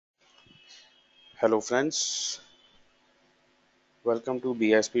Hello friends, welcome to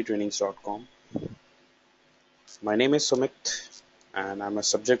bisptrainings.com. My name is Sumit and I'm a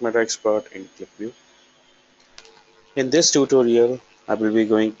subject matter expert in Qlikview. In this tutorial, I will be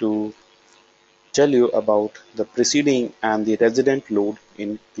going to tell you about the preceding and the resident load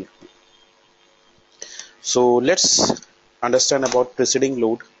in Qlikview. So let's understand about preceding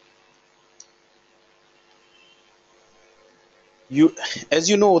load. As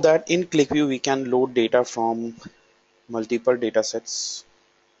you know that in Qlikview we can load data from multiple data sets.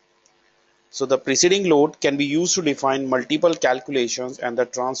 So the preceding load can be used to define multiple calculations and the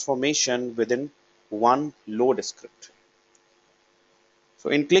transformation within one load script. So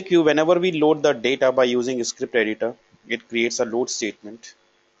in Qlikview, whenever we load the data by using a script editor, it creates a load statement.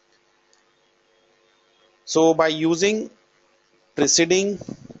 So by using preceding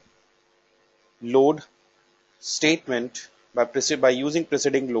load statement, by using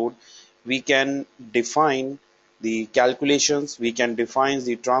preceding load, we can define the calculations, we can define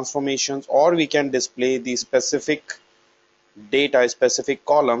the transformations, or we can display the specific data, specific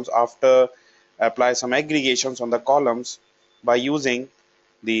columns after apply some aggregations on the columns by using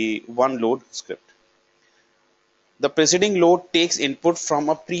the one load script. The preceding load takes input from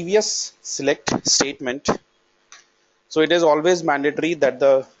a previous select statement. So it is always mandatory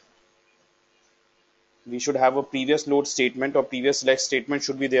that we should have a previous load statement or previous select statement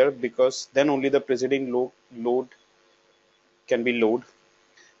should be there, because then only the preceding load can be loaded.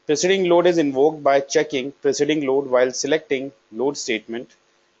 Preceding load is invoked by checking preceding load while selecting load statement.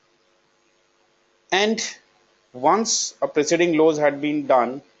 And once a preceding load had been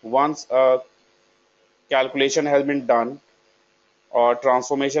done, once a calculation has been done, or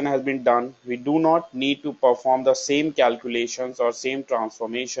transformation has been done, we do not need to perform the same calculations or same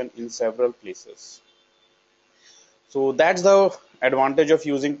transformation in several places. So that's the advantage of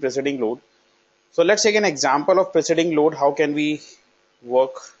using preceding load. So let's take an example of preceding load. How can we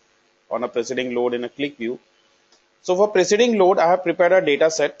work on a preceding load in a Qlikview? So for preceding load, I have prepared a data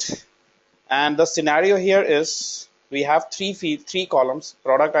set, and the scenario here is we have three columns: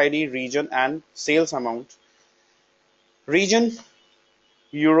 product ID, region, and sales amount. Region: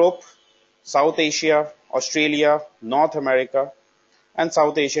 Europe, South Asia, Australia, North America, and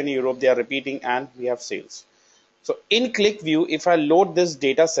South Asia and Europe, they are repeating, and we have sales. So in Qlikview, if I load this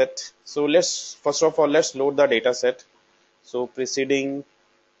data set, so first of all let's load the data set. So preceding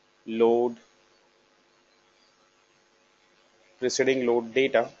load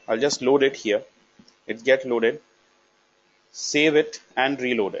data. I'll just load it here. It get loaded, save it, and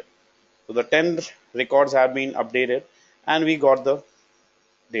reload it. So the 10 records have been updated, and we got the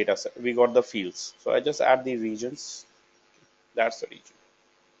data set. We got the fields. So I just add the regions. That's the region.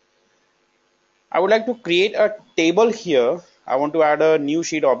 I would like to create a table here. I want to add a new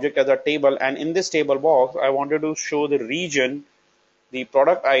sheet object as a table, and in this table box I wanted to show the region, the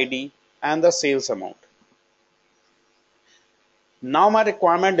product ID, and the sales amount. Now my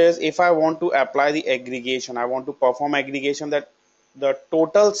requirement is, if I want to apply the aggregation, I want to perform aggregation, that the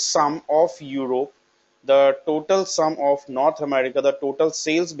total sum of Europe, the total sum of North America, the total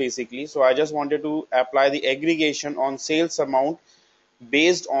sales basically. So I just wanted to apply the aggregation on sales amount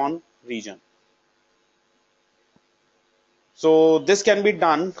based on region. So this can be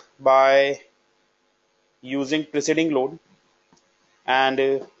done by using preceding load,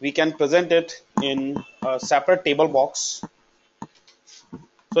 and we can present it in a separate table box.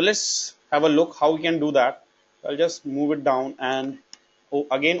 So let's have a look how we can do that. I'll just move it down and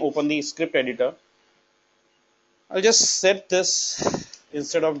again open the script editor. I'll just set this,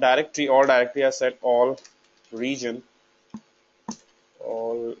 instead of directory, all directory, I set all region,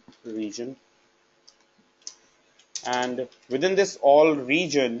 and within this all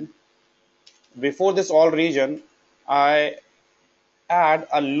region, before this all region, I add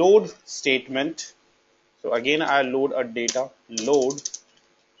a load statement. So again I load a data load,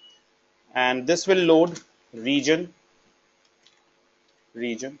 and this will load region,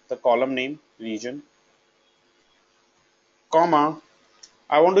 the column name region, comma,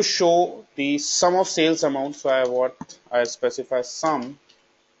 I want to show the sum of sales amount. So I specify sum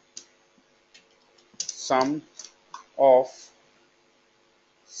of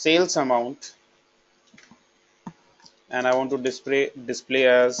sales amount, and I want to display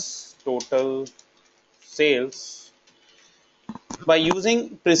as total sales. By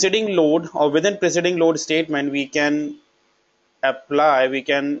using preceding load, or within preceding load statement, we can specify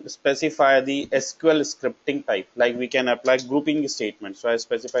the SQL scripting type, like we can apply grouping statement. So I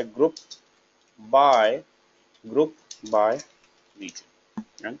specify group by region,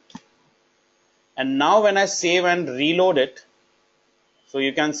 right? And now when I save and reload it, So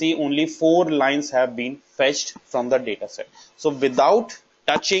you can see only 4 lines have been fetched from the data set. So without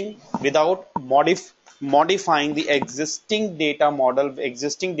touching, without modifying the existing data model,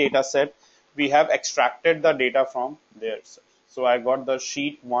 existing data set, we have extracted the data from there. So I got the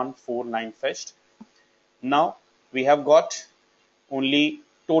sheet 1 4 line fetched. Now we have got only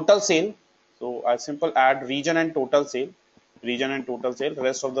total sale. So I simple add region and total sale, region and total sale.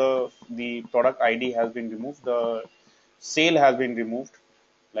 Rest of the product ID has been removed. The sale has been removed.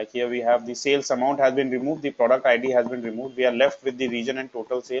 Like here we have the sales amount has been removed, the product ID has been removed. We are left with the region and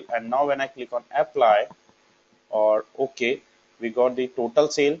total sale. And now when I click on apply or OK, we got the total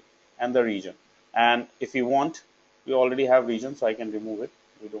sale and the region. And if you want, we already have region, so I can remove it.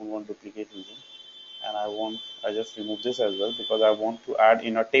 We don't want duplicate region. And I just remove this as well because I want to add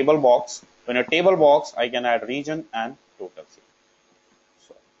in a table box. So in a table box, I can add region and total sale.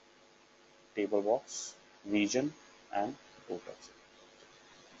 So table box, region and total sale.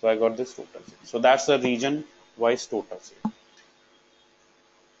 So I got this total sale. So that's the region wise total sale.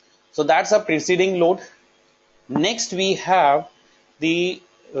 So that's a preceding load. Next we have the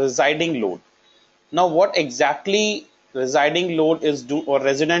residing load. Now what exactly residing load is or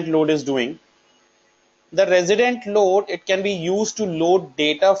resident load is doing? The resident load, it can be used to load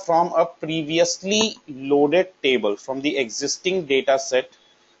data from a previously loaded table, from the existing data set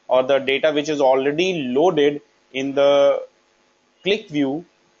or the data which is already loaded in the Qlikview.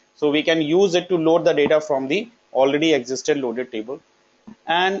 So we can use it to load the data from the already existed loaded table.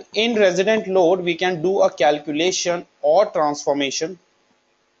 And in resident load, we can do a calculation or transformation.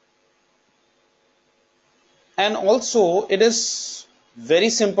 And also it is very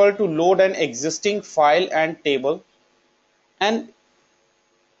simple to load an existing file and table. And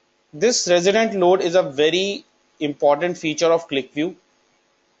this resident load is a very important feature of Qlikview.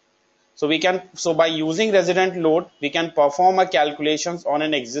 So by using resident load, we can perform a calculations on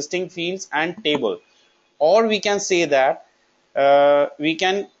an existing fields and table. Or we can say that we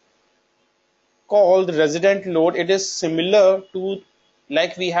can call the resident load, it is similar to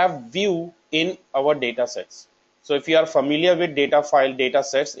like we have view in our data sets. So if you are familiar with data file data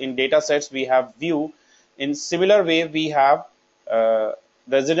sets, in data sets we have view. In similar way we have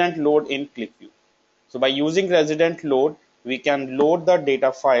resident load in Qlikview. So by using resident load, we can load the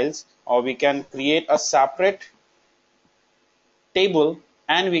data files or we can create a separate table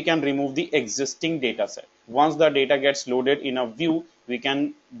and we can remove the existing data set. Once the data gets loaded in a view, we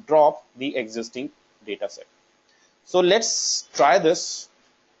can drop the existing data set. So let's try this.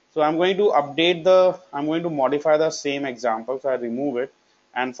 So I'm going to I'm going to modify the same example. So I remove it.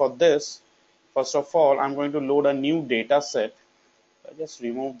 And for this, first of all, I'm going to load a new data set. I just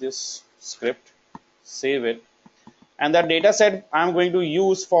remove this script, save it. And the data set I'm going to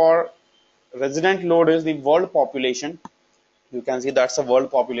use for resident load is the world population. You can see that's a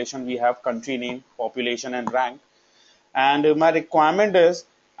world population. We have country name, population and rank. And my requirement is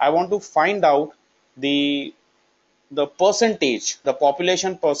I want to find out the percentage, the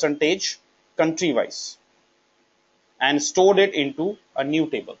population percentage country wise, and stored it into a new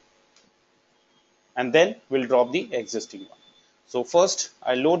table. And then we'll drop the existing one. So first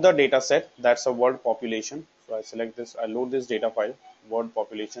I load the data set, that's a world population. So I select this, I load this data file, world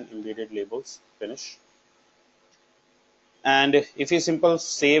population, embedded labels, finish. And if you simple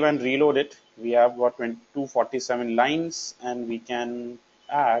save and reload it, we have got 247 lines, and we can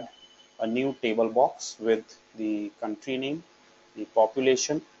add a new table box with the country name, the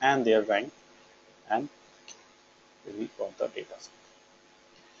population and their rank, and we got the data set.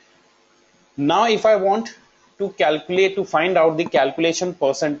 Now if I want to calculate, to find out the calculation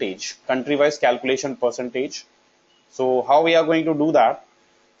percentage, country wise calculation percentage, so how we are going to do that?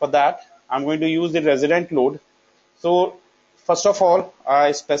 For that I'm going to use the resident load. So first of all,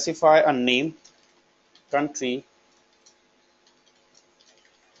 I specify a name, country,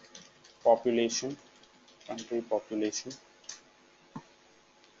 population, country population.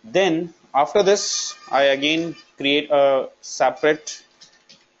 Then after this, I again create a separate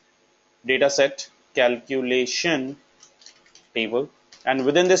data set calculation table, and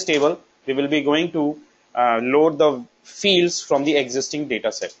within this table we will be going to load the fields from the existing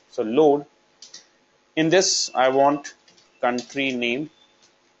data set. So load, in this I want country name,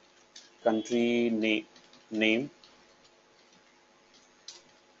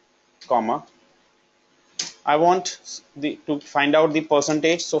 comma, I want to find out the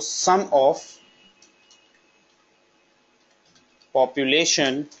percentage. So sum of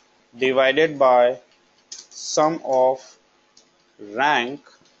population divided by sum of rank,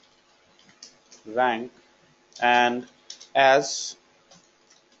 and as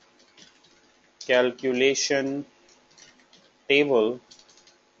calculation table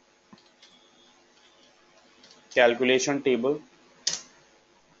calculation table.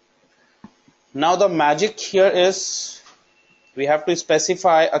 Now the magic here is we have to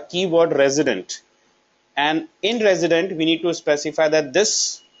specify a keyword resident, and in resident we need to specify that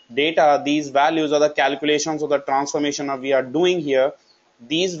this data, these values, or the calculations or the transformation that we are doing here,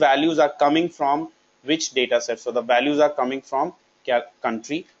 these values are coming from which data set. So the values are coming from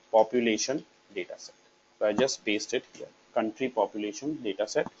country population data set. So I just paste it here, country population data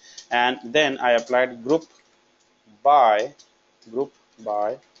set, and then I applied by group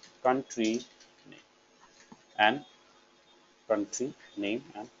by country name and country name.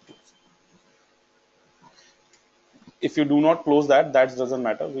 And if you do not close that, that doesn't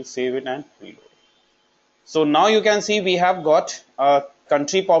matter, we save it and reload. So now you can see we have got a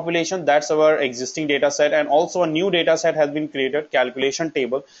country population, that's our existing data set, and also a new data set has been created, calculation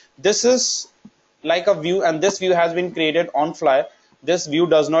table. This is like a view, and this view has been created on fly. This view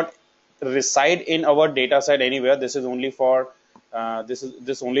does not reside in our data set anywhere. This is only for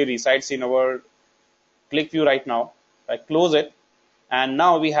this only resides in our Qlikview right now. I close it, and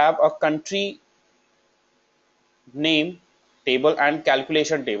now we have a country name table and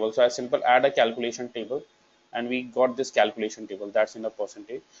calculation table. So I simple add a calculation table, and we got this calculation table that's in the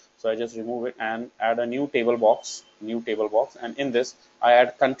percentage. So I just remove it and add a new table box, and in this I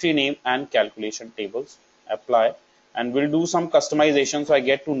add country name and calculation tables, apply, and we'll do some customization. So I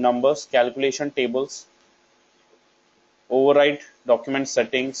get to numbers, calculation tables, override document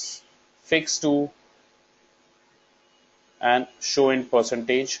settings, fix to, and show in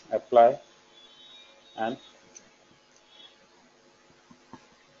percentage, apply, and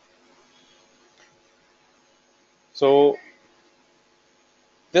so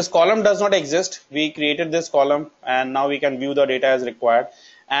this column does not exist. We created this column, and now we can view the data as required.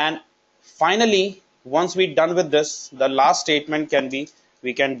 And finally, once we're done with this, the last statement can be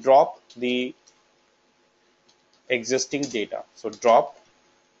we can drop the existing data. So drop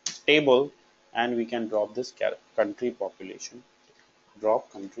table, and we can drop this country population.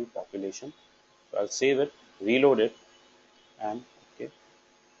 Drop country population. So I'll save it, reload it, and okay.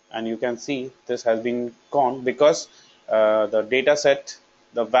 And you can see this has been gone because the data set,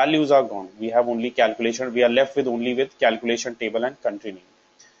 the values are gone. We have only calculation. We are left with only with calculation table and country name.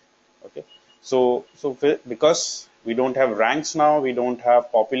 Okay. So because we don't have ranks now, we don't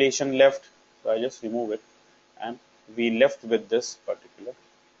have population left. So I just remove it, and we left with this particular.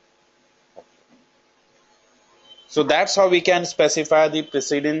 So that's how we can specify the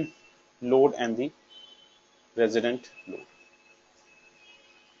preceding load and the resident load.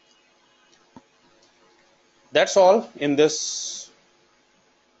 That's all in this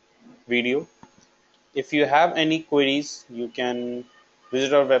video. If you have any queries, you can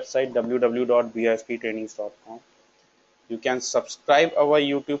visit our website www.bisptrainings.com. You can subscribe our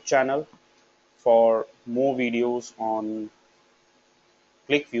YouTube channel for more videos on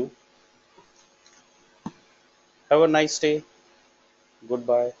Qlikview. Have a nice day.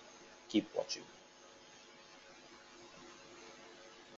 Goodbye. Keep watching.